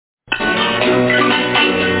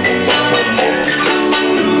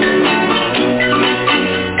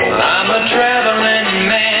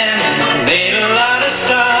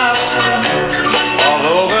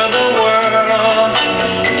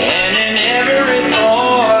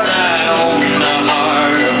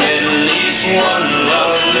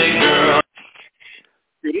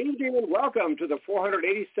welcome to the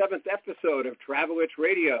 487th episode of Travel Itch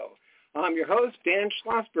Radio. I'm your host, Dan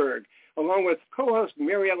Schlossberg, along with co-host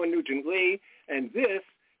Mary Ellen Nugent-Lee, and this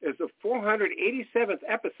is the 487th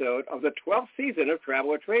episode of the 12th season of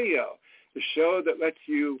Travel Itch Radio, the show that lets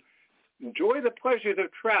you enjoy the pleasures of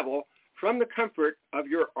travel from the comfort of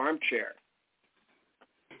your armchair.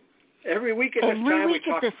 Every week at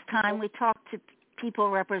this time, we talk to people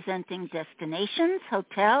representing destinations,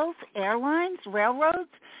 hotels, airlines, railroads,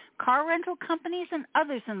 car rental companies, and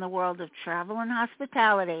others in the world of travel and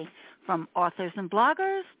hospitality, from authors and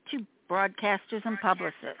bloggers to broadcasters and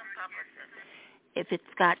publicists. If it's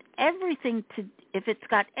got anything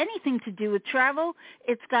to do with travel,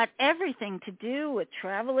 it's got everything to do with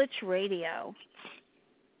Travel Itch Radio.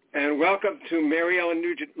 And welcome to Mary Ellen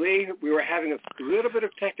Nugent-Lee. We were having a little bit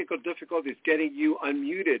of technical difficulties getting you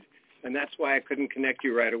unmuted, and that's why I couldn't connect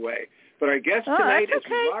you right away. But our guest tonight is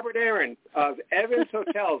Robert Aaron of Evans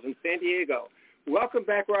Hotels in San Diego. Welcome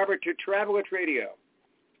back, Robert, to Travel Itch Radio.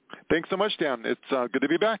 Thanks so much, Dan. It's good to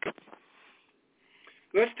be back.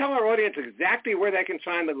 Let's tell our audience exactly where they can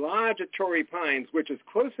find the Lodge at Torrey Pines, which is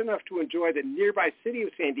close enough to enjoy the nearby city of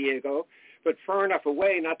San Diego, but far enough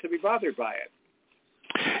away not to be bothered by it.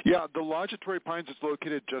 Yeah, the Lodge at Torrey Pines is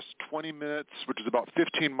located just 20 minutes, which is about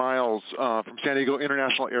 15 miles from San Diego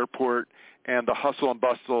International Airport and the hustle and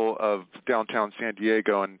bustle of downtown San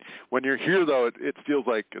Diego. And when you're here, though, it feels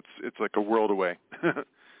like it's like a world away.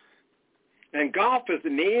 And golf is the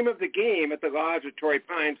name of the game at the Lodge at Torrey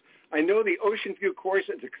Pines. I know the Ocean View course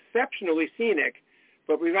is exceptionally scenic,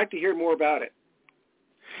 but we'd like to hear more about it.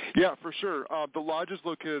 Yeah, for sure. The Lodge is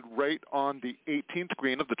located right on the 18th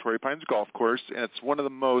green of the Torrey Pines Golf Course, and it's one of the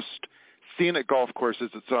most scenic golf courses.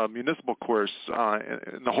 It's a municipal course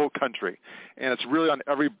in the whole country, and it's really on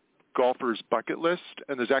every golfer's bucket list.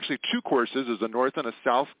 And there's actually two courses. There's a north and a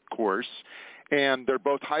south course, and they're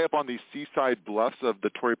both high up on the seaside bluffs of the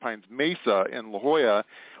Torrey Pines Mesa in La Jolla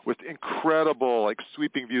with incredible,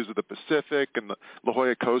 sweeping views of the Pacific and the La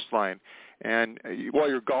Jolla coastline. And while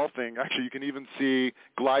you're golfing, actually, you can even see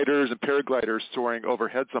gliders and paragliders soaring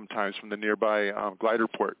overhead sometimes from the nearby glider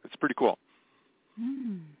port. It's pretty cool.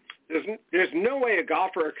 There's no way a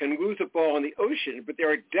golfer can lose a ball in the ocean, but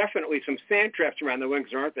there are definitely some sand traps around the links,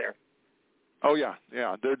 aren't there? Oh, yeah,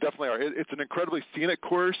 there definitely are. It's an incredibly scenic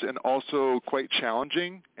course and also quite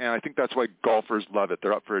challenging, and I think that's why golfers love it.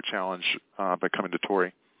 They're up for a challenge by coming to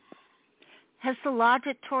Torrey. Has the Lodge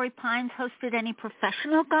at Torrey Pines hosted any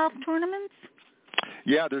professional golf tournaments?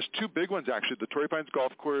 Yeah, there's two big ones, actually. The Torrey Pines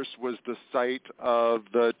Golf Course was the site of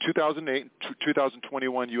the 2008 and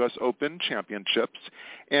 2021 U.S. Open Championships,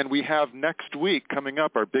 and we have next week coming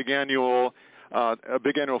up our big annual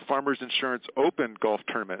Farmers Insurance Open golf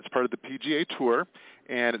tournament. It's part of the PGA Tour,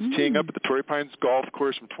 and it's teeing up at the Torrey Pines Golf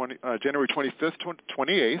Course from January 25th to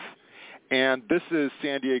 28th, and this is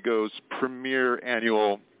San Diego's premier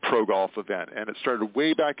annual pro golf event, and it started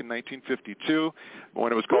way back in 1952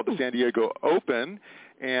 when it was called the San Diego Open,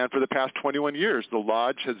 and for the past 21 years, the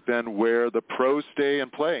Lodge has been where the pros stay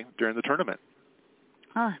and play during the tournament.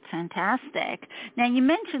 Oh, fantastic. Now, you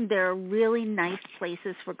mentioned there are really nice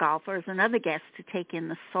places for golfers and other guests to take in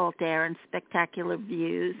the salt air and spectacular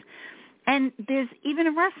views. And there's even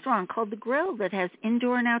a restaurant called The Grill that has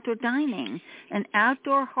indoor and outdoor dining, an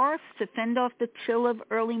outdoor hearth to fend off the chill of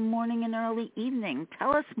early morning and early evening.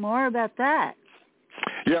 Tell us more about that.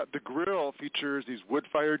 Yeah, The Grill features these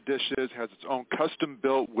wood-fired dishes, has its own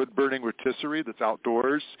custom-built wood-burning rotisserie that's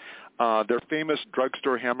outdoors. Their famous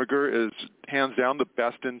drugstore hamburger is hands down the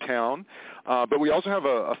best in town. But we also have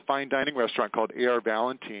a fine dining restaurant called A.R.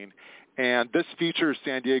 Valentine. And this features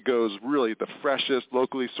San Diego's really the freshest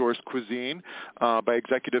locally sourced cuisine by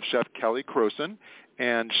executive chef Kelly Croson.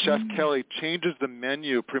 And Chef Kelly changes the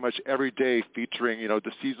menu pretty much every day, featuring,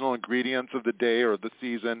 the seasonal ingredients of the day or the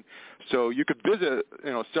season. So you could visit,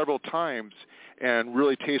 several times and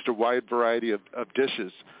really taste a wide variety of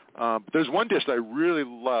dishes. But there's one dish that I really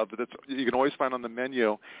love that you can always find on the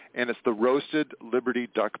menu, and it's the roasted Liberty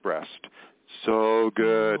duck breast. So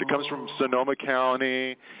good. It comes from Sonoma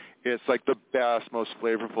County. It's like the best, most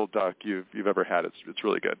flavorful duck you've ever had. It's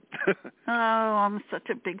really good. Oh, I'm such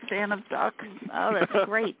a big fan of duck. Oh, that's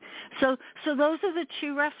great. So those are the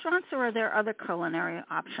two restaurants, or are there other culinary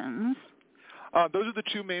options? Those are the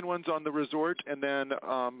two main ones on the resort, and then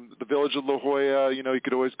the Village of La Jolla. You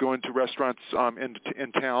could always go into restaurants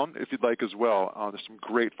in town if you'd like as well. There's some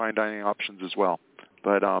great fine dining options as well.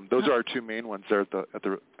 But those are our two main ones there at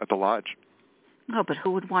the lodge. Oh, but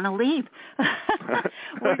who would want to leave?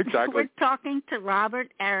 Exactly. We're talking to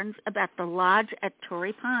Robert Aaron about the Lodge at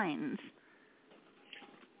Torrey Pines.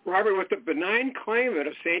 Robert, with the benign climate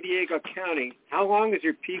of San Diego County, how long is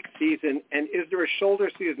your peak season, and is there a shoulder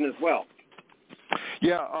season as well?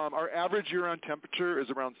 Yeah, our average year-round temperature is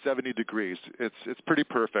around 70 degrees. It's pretty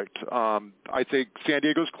perfect. I'd say San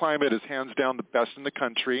Diego's climate is hands down the best in the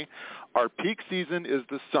country. Our peak season is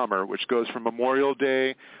the summer, which goes from Memorial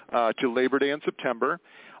Day to Labor Day in September.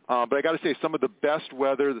 But I got to say, some of the best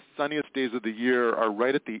weather, the sunniest days of the year are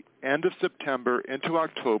right at the end of September into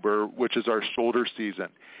October, which is our shoulder season.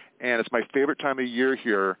 And it's my favorite time of year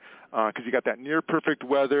here because you got that near-perfect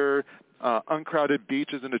weather, uncrowded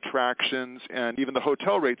beaches and attractions, and even the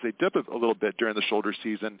hotel rates, they dip a little bit during the shoulder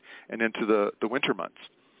season and into the winter months.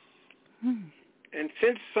 And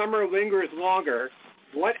since summer lingers longer,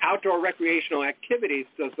 what outdoor recreational activities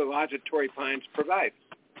does the Lodge at Torrey Pines provide?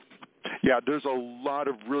 Yeah, there's a lot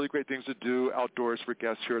of really great things to do outdoors for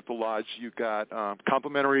guests here at the Lodge. You've got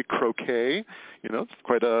complimentary croquet. It's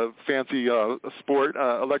quite a fancy sport.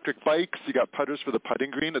 Electric bikes. You got putters for the putting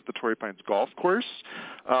green at the Torrey Pines Golf Course.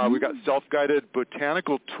 We've got self-guided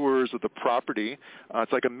botanical tours of the property.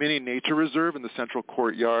 It's like a mini nature reserve in the central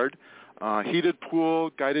courtyard. Heated pool,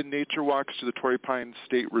 guided nature walks to the Torrey Pines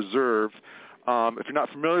State Reserve. If you're not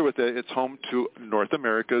familiar with it, it's home to North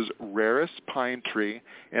America's rarest pine tree,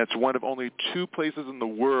 and it's one of only 2 places in the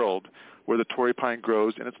world where the Torrey pine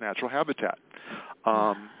grows in its natural habitat.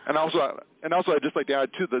 And also, I'd just like to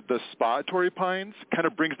add, too, the spa at Torrey Pines kind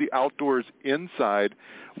of brings the outdoors inside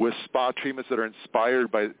with spa treatments that are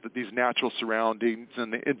inspired by these natural surroundings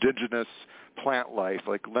and the indigenous plant life,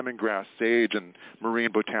 like lemongrass, sage, and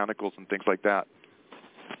marine botanicals and things like that.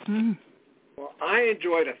 Well, I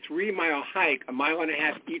enjoyed a 3-mile hike, 1.5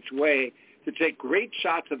 miles each way, to take great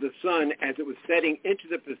shots of the sun as it was setting into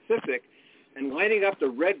the Pacific and lighting up the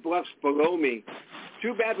red bluffs below me.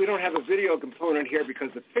 Too bad we don't have a video component here because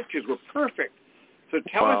the pictures were perfect. So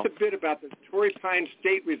tell us a bit about the Torrey Pines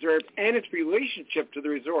State Reserve and its relationship to the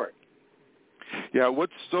resort. Yeah,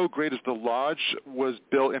 what's so great is the Lodge was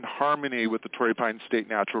built in harmony with the Torrey Pines State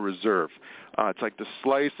Natural Reserve. It's like the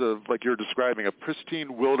slice of, like you're describing, a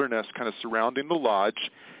pristine wilderness kind of surrounding the Lodge.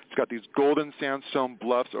 It's got these golden sandstone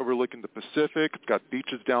bluffs overlooking the Pacific. It's got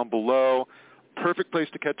beaches down below. Perfect place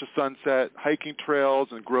to catch a sunset, hiking trails,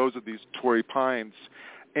 and groves of these Torrey pines.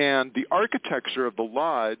 And the architecture of the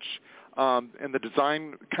Lodge and the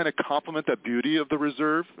design kind of complement that beauty of the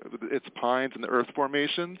reserve, its pines and the earth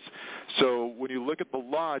formations. So when you look at the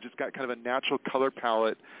Lodge, it's got kind of a natural color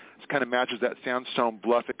palette. It kind of matches that sandstone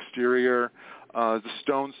bluff exterior, the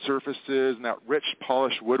stone surfaces, and that rich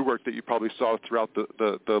polished woodwork that you probably saw throughout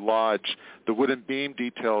the Lodge, the wooden beam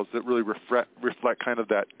details that really reflect kind of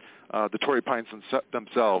that the Torrey Pines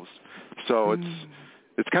themselves. So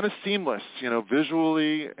it's kind of seamless,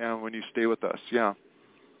 visually, and when you stay with us, yeah.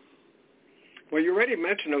 Well, you already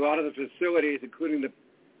mentioned a lot of the facilities, including the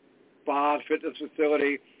spa fitness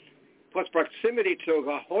facility, plus proximity to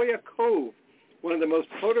La Jolla Cove, one of the most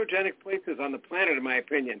photogenic places on the planet, in my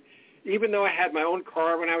opinion. Even though I had my own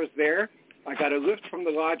car when I was there, I got a lift from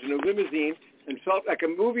the Lodge in a limousine and felt like a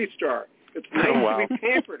movie star. It's nice to be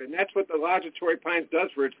pampered, and that's what the Lodge at Torrey Pines does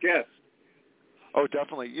for its guests. Oh,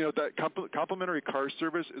 definitely. That complimentary car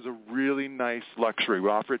service is a really nice luxury. We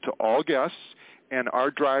offer it to all guests, and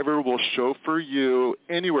our driver will chauffeur you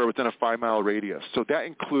anywhere within a 5-mile radius. So that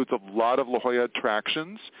includes a lot of La Jolla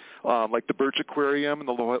attractions, like the Birch Aquarium and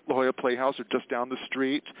the La Jolla Playhouse are just down the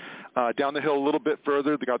street. Down the hill a little bit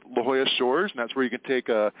further, they got La Jolla Shores, and that's where you can take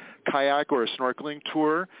a kayak or a snorkeling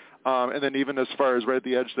tour, and then even as far as right at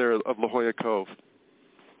the edge there of La Jolla Cove.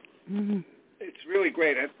 Mm-hmm. It's really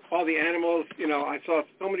great. All the animals, I saw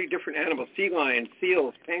so many different animals, sea lions,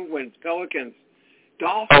 seals, penguins, pelicans,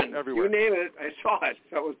 dolphins, you name it, I saw it.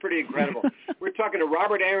 So it was pretty incredible. We're talking to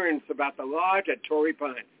Robert Ahrens about the Lodge at Torrey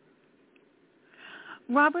Pines.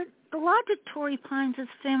 Robert, the Lodge at Torrey Pines is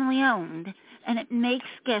family-owned, and it makes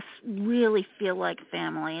guests really feel like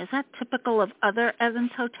family. Is that typical of other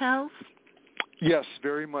Evans hotels? Yes,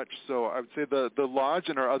 very much so. I would say the Lodge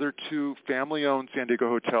and our other 2 family-owned San Diego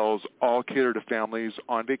hotels all cater to families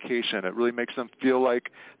on vacation. It really makes them feel like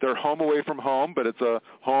they're home away from home, but it's a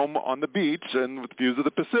home on the beach and with views of the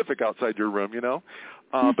Pacific outside your room,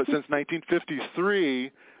 But since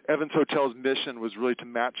 1953, Evans Hotel's mission was really to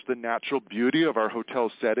match the natural beauty of our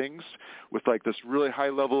hotel settings with like this really high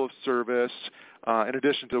level of service, in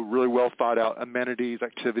addition to really well thought out amenities,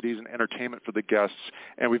 activities, and entertainment for the guests.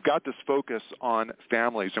 And we've got this focus on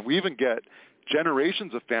families. And we even get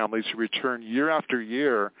generations of families who return year after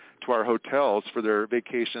year to our hotels for their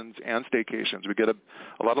vacations and staycations. We get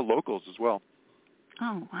a lot of locals as well.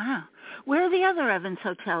 Oh, wow. Where are the other Evans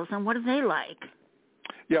hotels, and what are they like?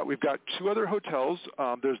 Yeah, we've got 2 other hotels.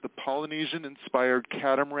 There's the Polynesian-inspired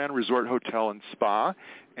Catamaran Resort Hotel and Spa,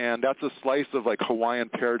 and that's a slice of like Hawaiian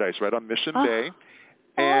paradise right on Mission Bay.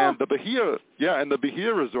 And the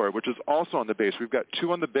Bahia Resort, which is also on the bay. So we've got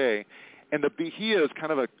 2 on the bay. And the Bahia is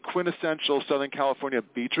kind of a quintessential Southern California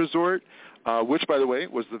beach resort, which, by the way,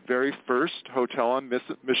 was the very first hotel on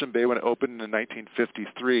Mission Bay when it opened in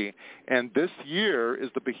 1953. And this year is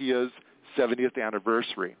the Bahia's 70th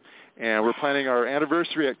anniversary. And we're planning our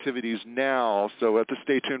anniversary activities now, so we'll have to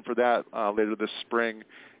stay tuned for that later this spring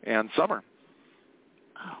and summer.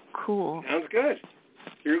 Oh, cool. Sounds good.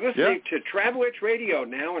 You're listening to Travel Itch Radio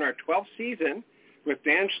now in our 12th season with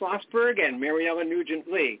Dan Schlossberg and Mariella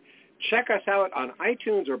Nugent-Lee. Check us out on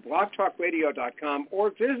iTunes or blogtalkradio.com or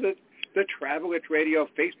visit the Travel Itch Radio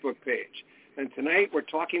Facebook page. And tonight we're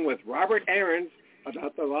talking with Robert Ahrens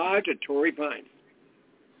about the Lodge at Torrey Pines.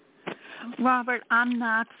 Robert, I'm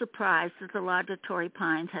not surprised that the Lodge at Torrey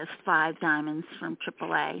Pines has 5 diamonds from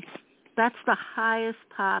AAA. That's the highest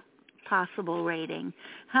possible rating.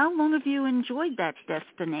 How long have you enjoyed that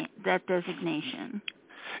designation?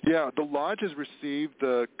 Yeah, the Lodge has received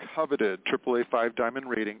the coveted AAA 5-diamond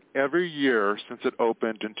rating every year since it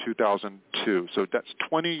opened in 2002. So that's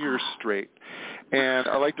 20 years straight. And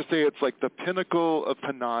I like to say it's like the pinnacle of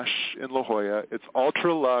panache in La Jolla. It's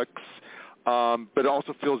ultra luxe, but it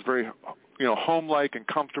also feels very, home-like and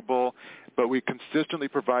comfortable. But we consistently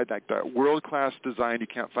provide that world-class design you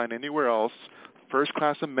can't find anywhere else,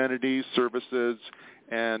 first-class amenities, services,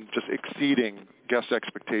 and just exceeding guest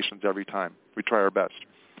expectations every time. We try our best.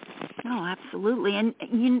 Oh, absolutely. And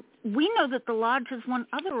we know that the Lodge has won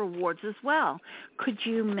other awards as well. Could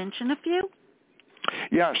you mention a few?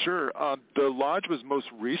 Yeah, sure. The Lodge was most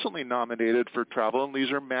recently nominated for Travel and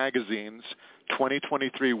Leisure Magazine's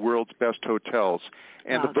 2023 World's Best Hotels.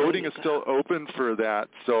 And the voting is still open for that,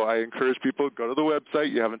 so I encourage people to go to the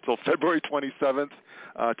website. You have until February 27th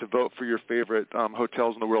to vote for your favorite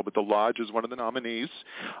hotels in the world, but the Lodge is one of the nominees.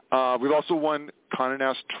 We've also won Condé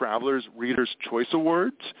Nast Traveler's Reader's Choice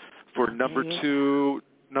Awards for number two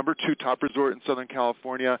top resort in Southern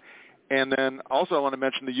California. And then also I want to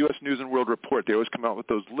mention the U.S. News and World Report. They always come out with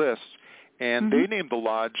those lists. And they named the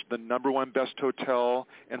Lodge the number 1 best hotel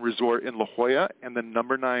and resort in La Jolla and the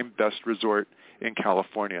number 9 best resort in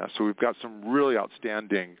California. So we've got some really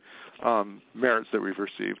outstanding merits that we've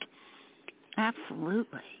received.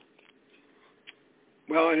 Absolutely.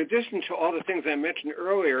 Well, in addition to all the things I mentioned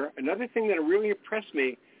earlier, another thing that really impressed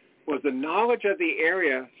me was the knowledge of the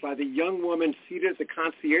area by the young woman seated at the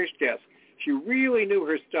concierge desk. She really knew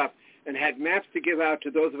her stuff and had maps to give out to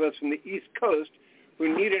those of us from the East Coast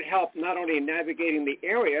who needed help not only in navigating the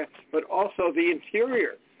area, but also the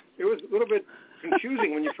interior. It was a little bit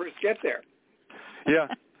confusing when you first get there. Yeah.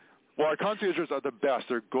 Well, our concierges are the best.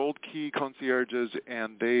 They're Gold Key concierges,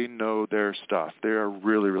 and they know their stuff. They are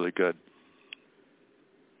really, really good.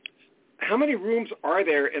 How many rooms are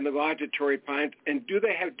there in the Lodge at Torrey Pines, and do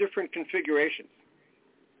they have different configurations?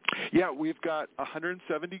 Yeah, we've got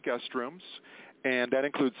 170 guest rooms, and that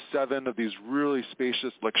includes 7 of these really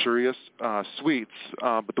spacious, luxurious suites.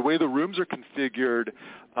 But the way the rooms are configured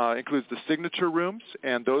includes the signature rooms,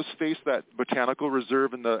 and those face that botanical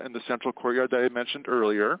reserve in the central courtyard that I mentioned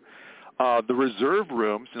earlier. The reserve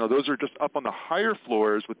rooms, those are just up on the higher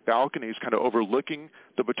floors with balconies kind of overlooking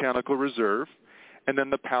the botanical reserve. And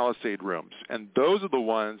then the Palisade rooms. And those are the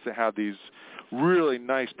ones that have these really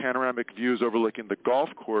nice panoramic views overlooking the golf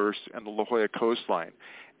course and the La Jolla coastline.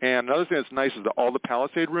 And another thing that's nice is that all the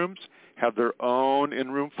Palisade rooms have their own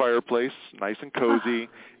in-room fireplace, nice and cozy,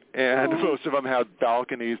 and most of them have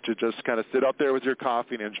balconies to just kind of sit up there with your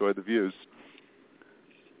coffee and enjoy the views.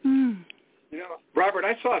 Robert,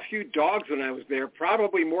 I saw a few dogs when I was there,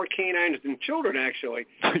 probably more canines than children, actually.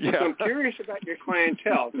 Yeah. So I'm curious about your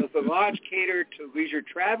clientele. Does the Lodge cater to leisure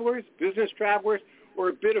travelers, business travelers, or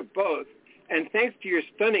a bit of both? And thanks to your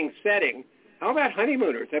stunning setting, how about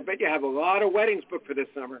honeymooners? I bet you have a lot of weddings booked for this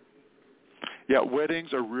summer. Yeah,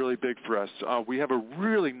 weddings are really big for us. We have a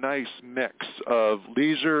really nice mix of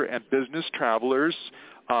leisure and business travelers.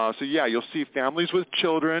 So you'll see families with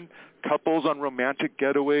children, couples on romantic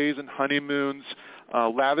getaways and honeymoons,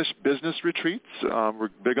 lavish business retreats. We're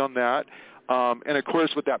big on that. And, of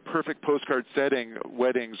course, with that perfect postcard setting,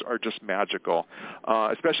 weddings are just magical,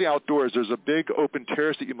 especially outdoors. There's a big open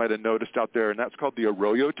terrace that you might have noticed out there, and that's called the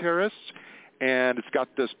Arroyo Terrace. And it's got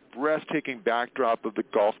this breathtaking backdrop of the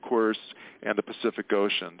golf course and the Pacific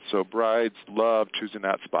Ocean. So brides love choosing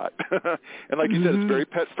that spot. And like you said, it's very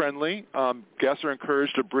pet-friendly. Guests are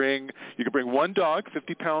encouraged to you can bring 1 dog,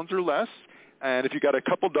 50 pounds or less. And if you got a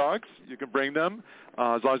couple dogs, you can bring them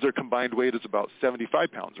as long as their combined weight is about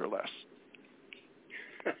 75 pounds or less.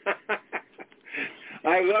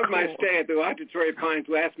 I loved my stay at the Lodge at Torrey Pines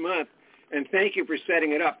last month, and thank you for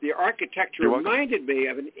setting it up. The architecture reminded me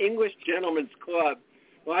of an English gentleman's club.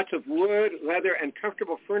 Lots of wood, leather, and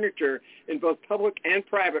comfortable furniture in both public and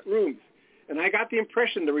private rooms. And I got the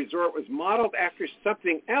impression the resort was modeled after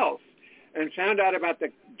something else, and found out about the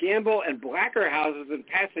Gamble and Blacker houses in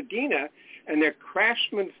Pasadena and their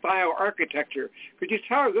craftsman-style architecture. Could you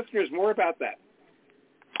tell our listeners more about that?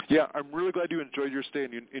 Yeah, I'm really glad you enjoyed your stay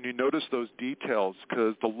and you noticed those details,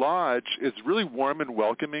 because the lodge is really warm and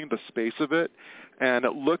welcoming, the space of it, and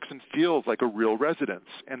it looks and feels like a real residence,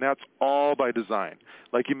 and that's all by design.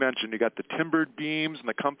 Like you mentioned, you got the timbered beams and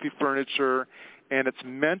the comfy furniture, and it's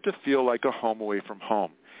meant to feel like a home away from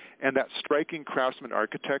home. And that striking craftsman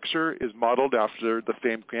architecture is modeled after the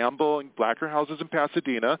famed Gamble and Blacker houses in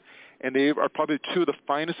Pasadena, and they are probably two of the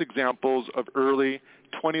finest examples of early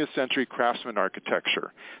 20th century craftsman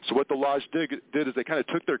architecture. So what the lodge did is they kind of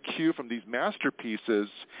took their cue from these masterpieces.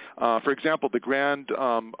 For example, the grand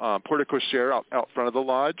porte cochere out front of the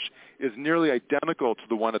lodge is nearly identical to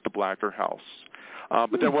the one at the Blacker house.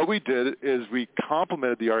 But then what we did is we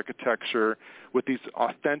complemented the architecture with these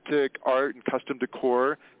authentic art and custom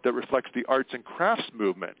decor that reflects the arts and crafts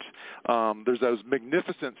movement. There's those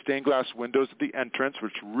magnificent stained glass windows at the entrance,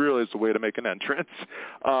 which really is the way to make an entrance.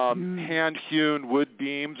 Hand-hewn wood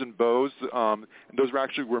beams and bows, and those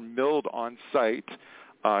were milled on site.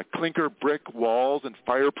 Clinker brick walls and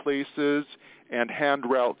fireplaces, and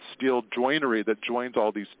hand-wrought steel joinery that joins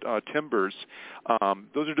all these timbers.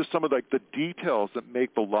 Those are just some of the details that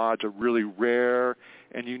make the lodge a really rare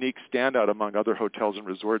and unique standout among other hotels and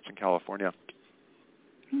resorts in California.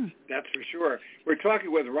 That's for sure. We're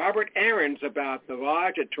talking with Robert Ahrens about the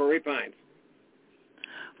lodge at Torrey Pines.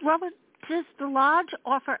 Robert, does the lodge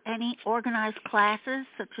offer any organized classes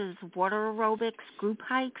such as water aerobics, group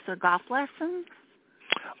hikes, or golf lessons?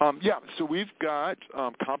 Yeah, so we've got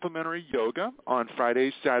complimentary yoga on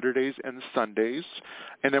Fridays, Saturdays, and Sundays,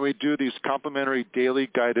 and then we do these complimentary daily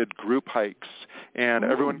guided group hikes, and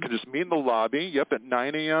everyone can just meet in the lobby, at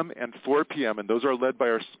 9 a.m. and 4 p.m., and those are led by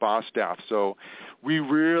our spa staff. So we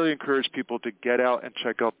really encourage people to get out and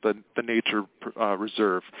check out the nature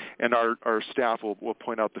reserve, and our staff will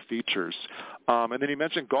point out the features. And then you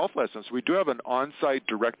mentioned golf lessons. We do have an on-site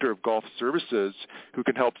director of golf services who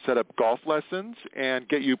can help set up golf lessons and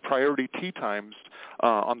get you priority tee times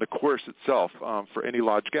on the course itself for any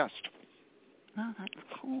lodge guest. Oh, that's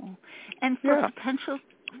cool. And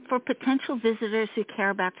for potential visitors who care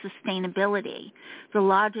about sustainability, the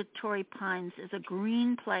Lodge at Torrey Pines is a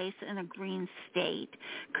green place in a green state.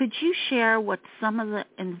 Could you share what some of the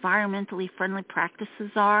environmentally friendly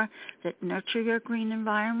practices are that nurture your green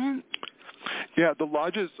environment? Yeah, the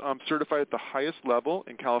lodge is certified at the highest level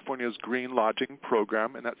in California's Green Lodging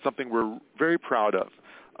Program, and that's something we're very proud of.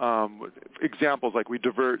 Examples like we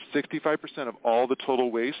divert 65% of all the total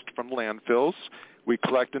waste from landfills. We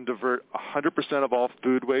collect and divert 100% of all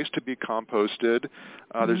food waste to be composted.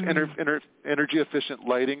 There's energy-efficient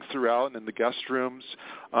lighting throughout and in the guest rooms.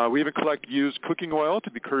 We even collect used cooking oil to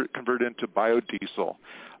be converted into biodiesel.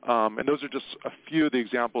 And those are just a few of the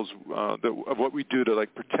examples of what we do to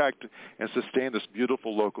protect and sustain this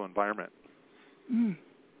beautiful local environment.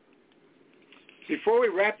 Before we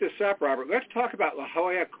wrap this up, Robert, let's talk about La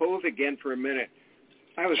Jolla Cove again for a minute.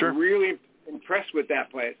 I was really impressed with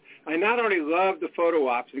that place. I not only love the photo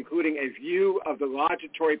ops, including a view of the Lodge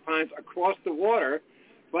at Torrey Pines across the water,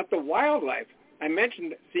 but the wildlife. I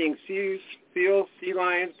mentioned seeing seals, sea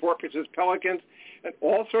lions, porpoises, pelicans, and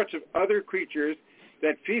all sorts of other creatures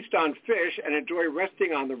that feast on fish and enjoy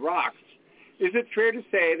resting on the rocks. Is it fair to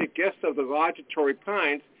say that guests of the Lodge at Torrey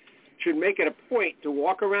Pines should make it a point to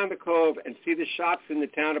walk around the cove and see the shops in the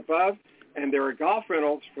town above, and there are golf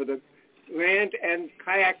rentals for the land and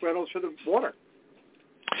kayak rentals for the water?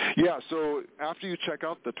 Yeah, so after you check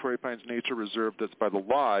out the Torrey Pines Nature Reserve that's by the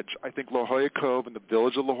lodge, I think La Jolla Cove and the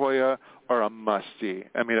village of La Jolla are a must-see.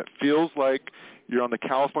 I mean, it feels like you're on the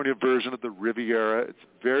California version of the Riviera. It's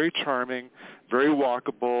very charming, very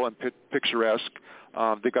walkable and picturesque.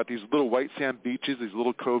 They've got these little white sand beaches, these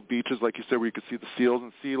little cove beaches, like you said, where you can see the seals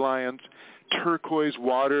and sea lions, turquoise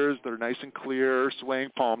waters that are nice and clear,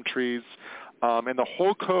 swaying palm trees. And the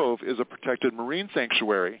whole cove is a protected marine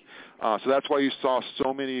sanctuary. So that's why you saw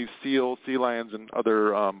so many seals, sea lions, and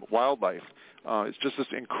other wildlife. It's just this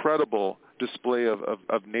incredible display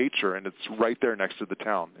of nature, and it's right there next to the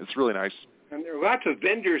town. It's really nice. And there are lots of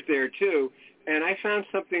vendors there, too. And I found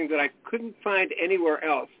something that I couldn't find anywhere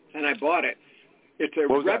else, and I bought it. It's a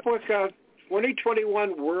replica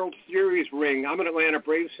 2021 World Series ring. I'm an Atlanta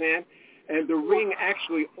Braves fan, and the ring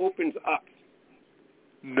actually opens up.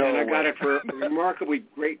 No and I way. got it for a remarkably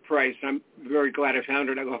great price. I'm very glad I found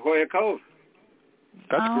it at La Jolla Cove.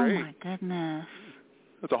 That's great. Oh, my goodness.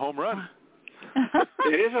 That's a home run.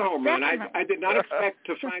 It is a home run. I did not expect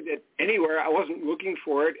to find it anywhere. I wasn't looking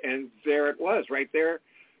for it, and there it was, right there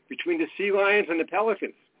between the sea lions and the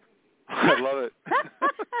pelicans. I love it.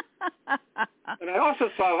 And I also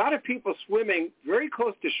saw a lot of people swimming very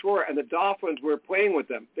close to shore, and the dolphins were playing with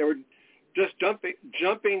them. They were just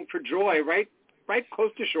jumping for joy right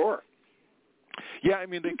close to shore. Yeah, I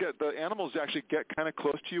mean, the animals actually get kind of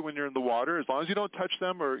close to you when you're in the water. As long as you don't touch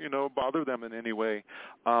them or, bother them in any way,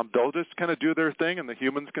 they'll just kind of do their thing, and the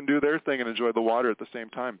humans can do their thing and enjoy the water at the same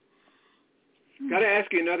time. Got to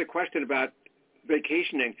ask you another question about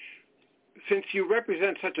vacationing. Since you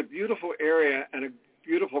represent such a beautiful area and a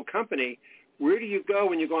beautiful company, where do you go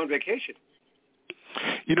when you go on vacation?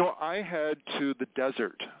 I head to the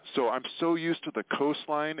desert, so I'm so used to the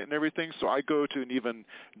coastline and everything, so I go to an even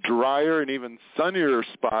drier and even sunnier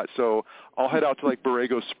spot. So I'll head out to like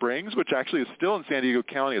Borrego Springs, which actually is still in San Diego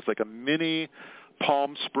County. It's like a mini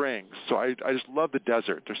Palm Springs. So I just love the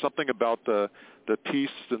desert. There's something about the peace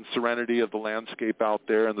and serenity of the landscape out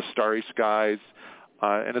there and the starry skies,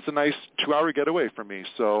 and it's a nice 2-hour getaway for me.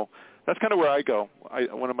 So that's kind of where I go,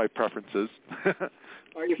 one of my preferences.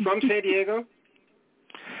 Are you from San Diego?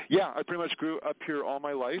 Yeah, I pretty much grew up here all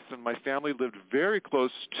my life, and my family lived very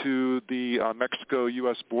close to the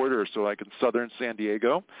Mexico-U.S. border, so like in southern San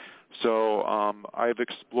Diego. So I've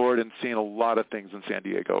explored and seen a lot of things in San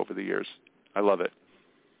Diego over the years. I love it.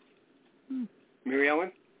 Mary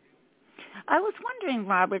Ellen? I was wondering,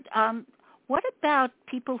 Robert, what about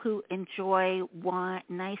people who enjoy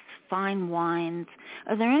nice, fine wines?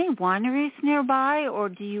 Are there any wineries nearby, or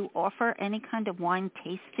do you offer any kind of wine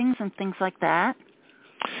tastings and things like that?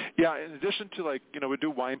 Yeah, in addition to we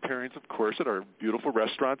do wine pairings, of course, at our beautiful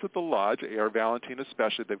restaurants at the Lodge, A.R. Valentine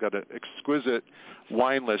especially. They've got an exquisite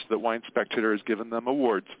wine list that Wine Spectator has given them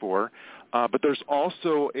awards for. But there's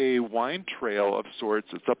also a wine trail of sorts.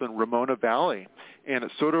 It's up in Ramona Valley, and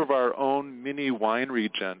it's sort of our own mini wine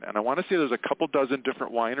region. And I want to say there's a couple dozen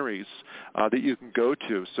different wineries that you can go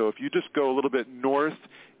to. So if you just go a little bit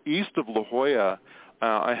northeast of La Jolla,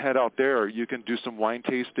 I head out there, you can do some wine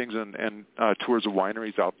tastings and tours of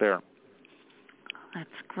wineries out there. That's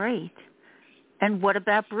great. And what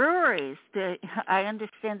about breweries? I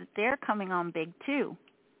understand that they're coming on big, too.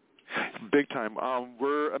 Big time.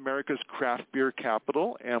 We're America's craft beer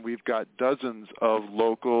capital, and we've got dozens of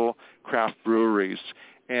local craft breweries.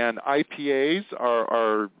 And IPAs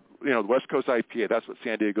are the West Coast IPA, that's what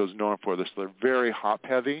San Diego's known for. They're very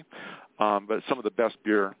hop-heavy, but some of the best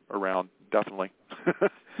beer around, definitely.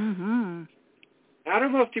 Mm-hmm. How do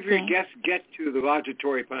most of your guests get to the Lodge at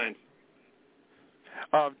Torrey Pines?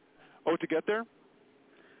 To get there?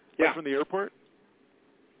 Yeah. Like from the airport?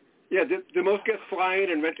 Yeah, do most guests fly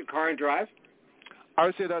in and rent a car and drive? I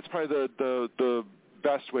would say that's probably the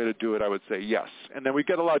best way to do it, I would say, yes. And then we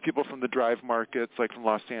get a lot of people from the drive markets, like from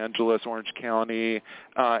Los Angeles, Orange County,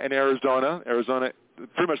 and Arizona. Arizona,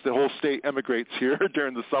 pretty much the whole state emigrates here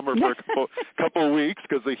during the summer for a couple of weeks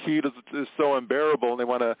because the heat is so unbearable, and they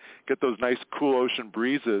want to get those nice, cool ocean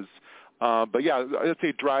breezes. But, yeah, I'd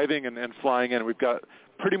say driving and flying in. We've got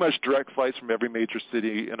pretty much direct flights from every major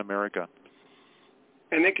city in America.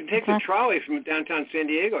 And they can take the trolley from downtown San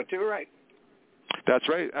Diego, too, right? That's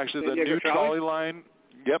right. Actually, San the Diego new trolley line,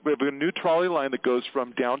 we have a new trolley line that goes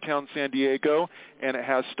from downtown San Diego, and it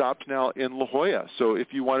has stopped now in La Jolla. So if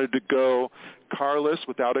you wanted to go carless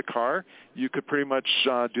without a car, you could pretty much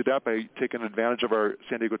do that by taking advantage of our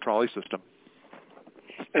San Diego trolley system.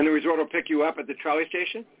 And the resort will pick you up at the trolley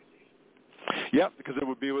station? Yeah, because it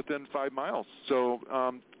would be within 5 miles. So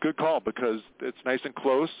good call because it's nice and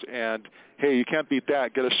close. And, hey, you can't beat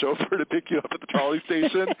that. Get a chauffeur to pick you up at the trolley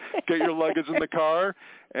station, get your luggage in the car,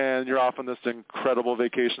 and you're off on this incredible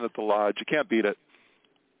vacation at the Lodge. You can't beat it.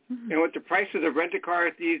 And with the prices of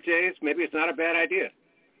rent-a-cars these days, maybe it's not a bad idea.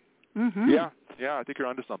 Mm-hmm. Yeah, I think you're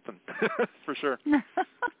onto something for sure.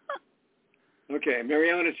 Okay, Mary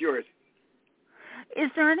Ellen, it's yours. Is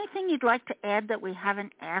there anything you'd like to add that we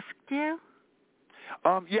haven't asked you?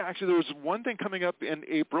 Yeah, actually, there was one thing coming up in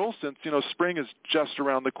April since, spring is just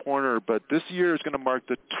around the corner, but this year is going to mark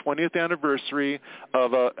the 20th anniversary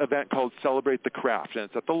of an event called Celebrate the Craft, and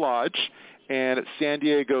it's at the Lodge, and it's San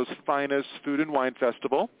Diego's finest food and wine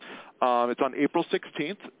festival. It's on April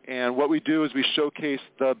 16th, and what we do is we showcase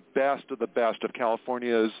the best of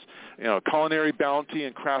California's, culinary bounty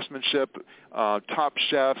and craftsmanship, top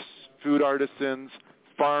chefs, food artisans,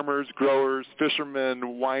 farmers, growers, fishermen,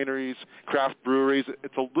 wineries, craft breweries.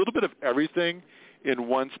 It's a little bit of everything in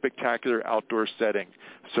one spectacular outdoor setting.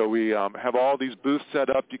 So we have all these booths set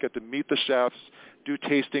up. You get to meet the chefs, do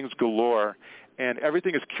tastings galore, and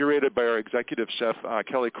everything is curated by our executive chef,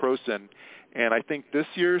 Kelly Croson. And I think this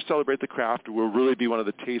year, Celebrate the Craft will really be one of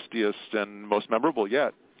the tastiest and most memorable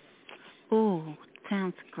yet. Ooh,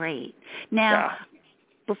 sounds great. Now,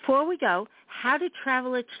 before we go, how do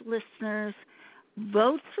Travel-Itch listeners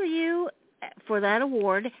vote for you for that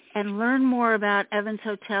award and learn more about Evans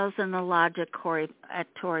Hotels and the Lodge at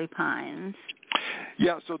Torrey Pines?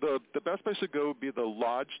 Yeah, so the best place to go would be the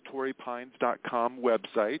LodgeTorreyPines.com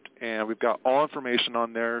website, and we've got all information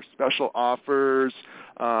on there, special offers,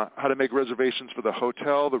 how to make reservations for the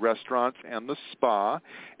hotel, the restaurants, and the spa.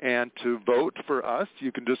 And to vote for us,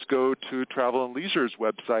 you can just go to Travel and Leisure's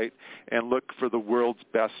website and look for the world's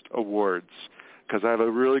best awards, because I have a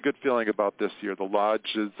really good feeling about this year. The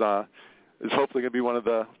Lodge is hopefully going to be one of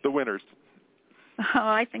the winners. Oh,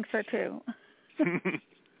 I think so too.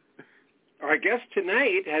 Our guest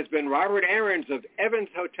tonight has been Robert Ahrens of Evans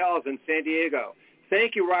Hotels in San Diego.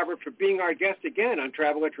 Thank you, Robert, for being our guest again on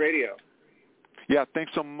Travel-Itch Radio. Yeah,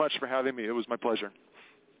 thanks so much for having me. It was my pleasure.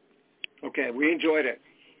 Okay, we enjoyed it.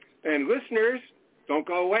 And listeners, don't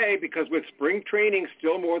go away, because with spring training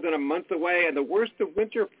still more than a month away and the worst of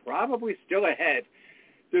winter probably still ahead,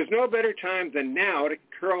 there's no better time than now to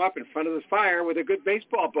curl up in front of the fire with a good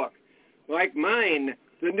baseball book. Like mine,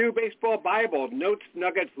 the New Baseball Bible, notes,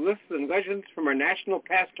 nuggets, lists, and legends from our national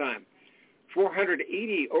pastime.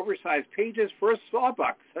 480 oversized pages for a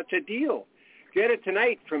sawbuck. Such a deal. Get it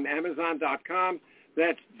tonight from Amazon.com.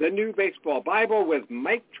 That's the New Baseball Bible with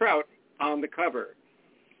Mike Trout on the cover.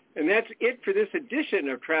 And that's it for this edition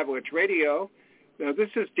of Travel-Itch Radio. Now, this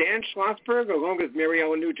is Dan Schlossberg, along with Mary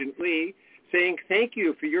Ellen Nugent-Lee, saying thank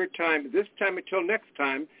you for your time this time until next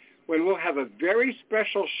time, when we'll have a very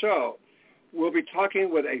special show. We'll be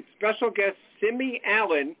talking with a special guest, Simi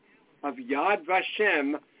Allen of Yad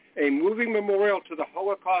Vashem, a moving memorial to the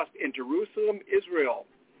Holocaust in Jerusalem, Israel.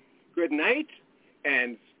 Good night,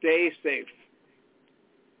 and stay safe.